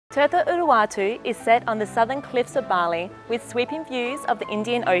Tirtha Uluwatu is set on the southern cliffs of Bali with sweeping views of the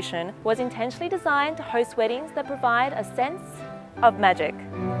Indian Ocean, was intentionally designed to host weddings that provide a sense of magic.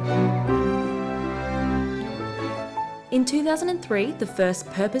 In 2003, the first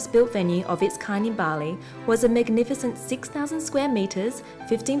purpose-built venue of its kind in Bali was a magnificent 6,000 square metres,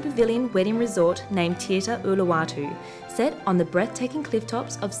 15-pavilion wedding resort named Tirtha Uluwatu, set on the breathtaking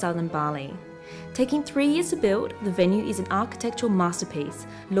cliff-tops of southern Bali. Taking 3 years to build, the venue is an architectural masterpiece,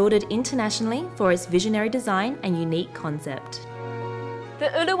 lauded internationally for its visionary design and unique concept. The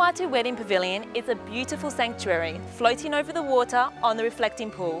Uluwatu Wedding Pavilion is a beautiful sanctuary floating over the water on the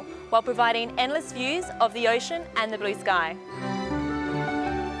reflecting pool while providing endless views of the ocean and the blue sky.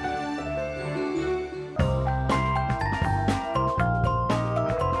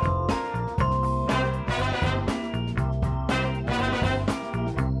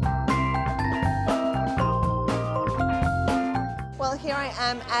 Well, here I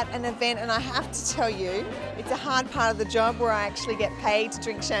am at an event and I have to tell you, it's a hard part of the job where I actually get paid to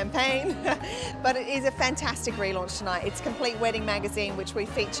drink champagne, but it is a fantastic relaunch tonight. It's Complete Wedding Magazine, which we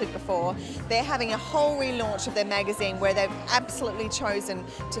featured before. They're having a whole relaunch of their magazine where they've absolutely chosen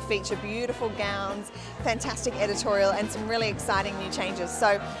to feature beautiful gowns, fantastic editorial and some really exciting new changes.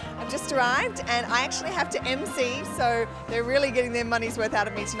 So I've just arrived and I actually have to MC, so they're really getting their money's worth out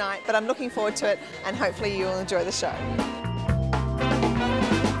of me tonight, but I'm looking forward to it and hopefully you'll enjoy the show.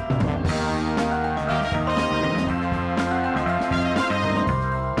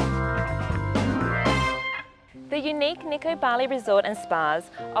 The unique Nikko Bali Resort and Spas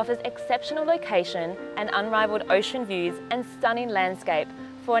offers exceptional location and unrivaled ocean views and stunning landscape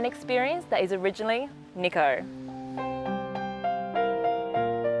for an experience that is originally Nikko.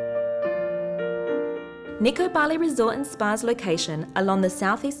 Nikko Bali Resort and Spa's location along the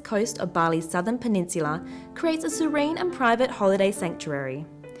southeast coast of Bali's southern peninsula creates a serene and private holiday sanctuary.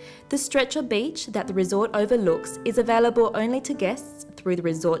 The stretch of beach that the resort overlooks is available only to guests through the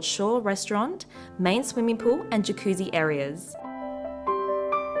resort's shore restaurant, main swimming pool and jacuzzi areas.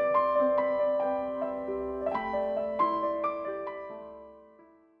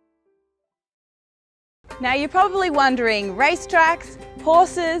 Now you're probably wondering, racetracks,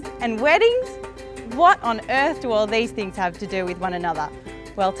 horses and weddings? What on earth do all these things have to do with one another?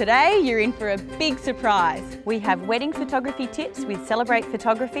 Well, today you're in for a big surprise. We have wedding photography tips with Celebrate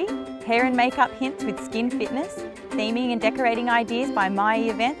Photography, hair and makeup hints with Skin Fitness, theming and decorating ideas by Mai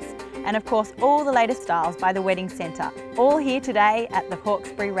Events, and of course all the latest styles by the Wedding Centre. All here today at the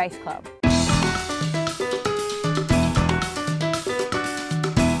Hawkesbury Race Club.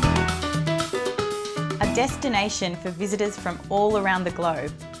 A destination for visitors from all around the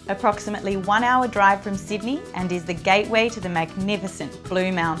globe. Approximately 1 hour drive from Sydney and is the gateway to the magnificent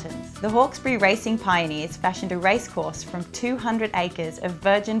Blue Mountains. The Hawkesbury racing pioneers fashioned a racecourse from 200 acres of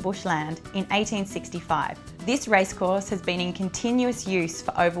virgin bushland in 1865. This racecourse has been in continuous use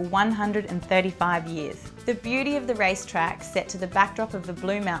for over 135 years. The beauty of the racetrack set to the backdrop of the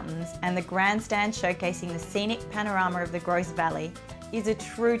Blue Mountains and the grandstand showcasing the scenic panorama of the Grose Valley is a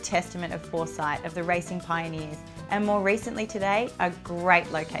true testament of foresight of the racing pioneers, and more recently today, a great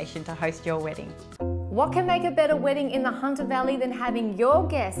location to host your wedding. What can make a better wedding in the Hunter Valley than having your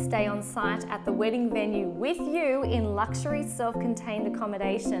guests stay on site at the wedding venue with you in luxury self-contained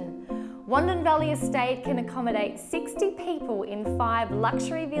accommodation? Wandon Valley Estate can accommodate 60 people in 5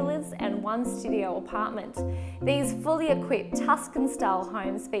 luxury villas and 1 studio apartment. These fully equipped Tuscan-style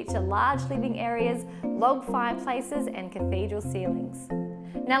homes feature large living areas, log fireplaces and cathedral ceilings.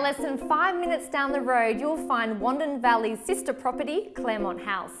 Now less than 5 minutes down the road, you'll find Wandon Valley's sister property, Claremont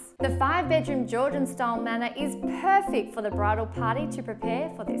House. The 5-bedroom Georgian-style manor is perfect for the bridal party to prepare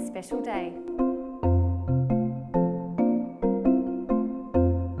for this special day.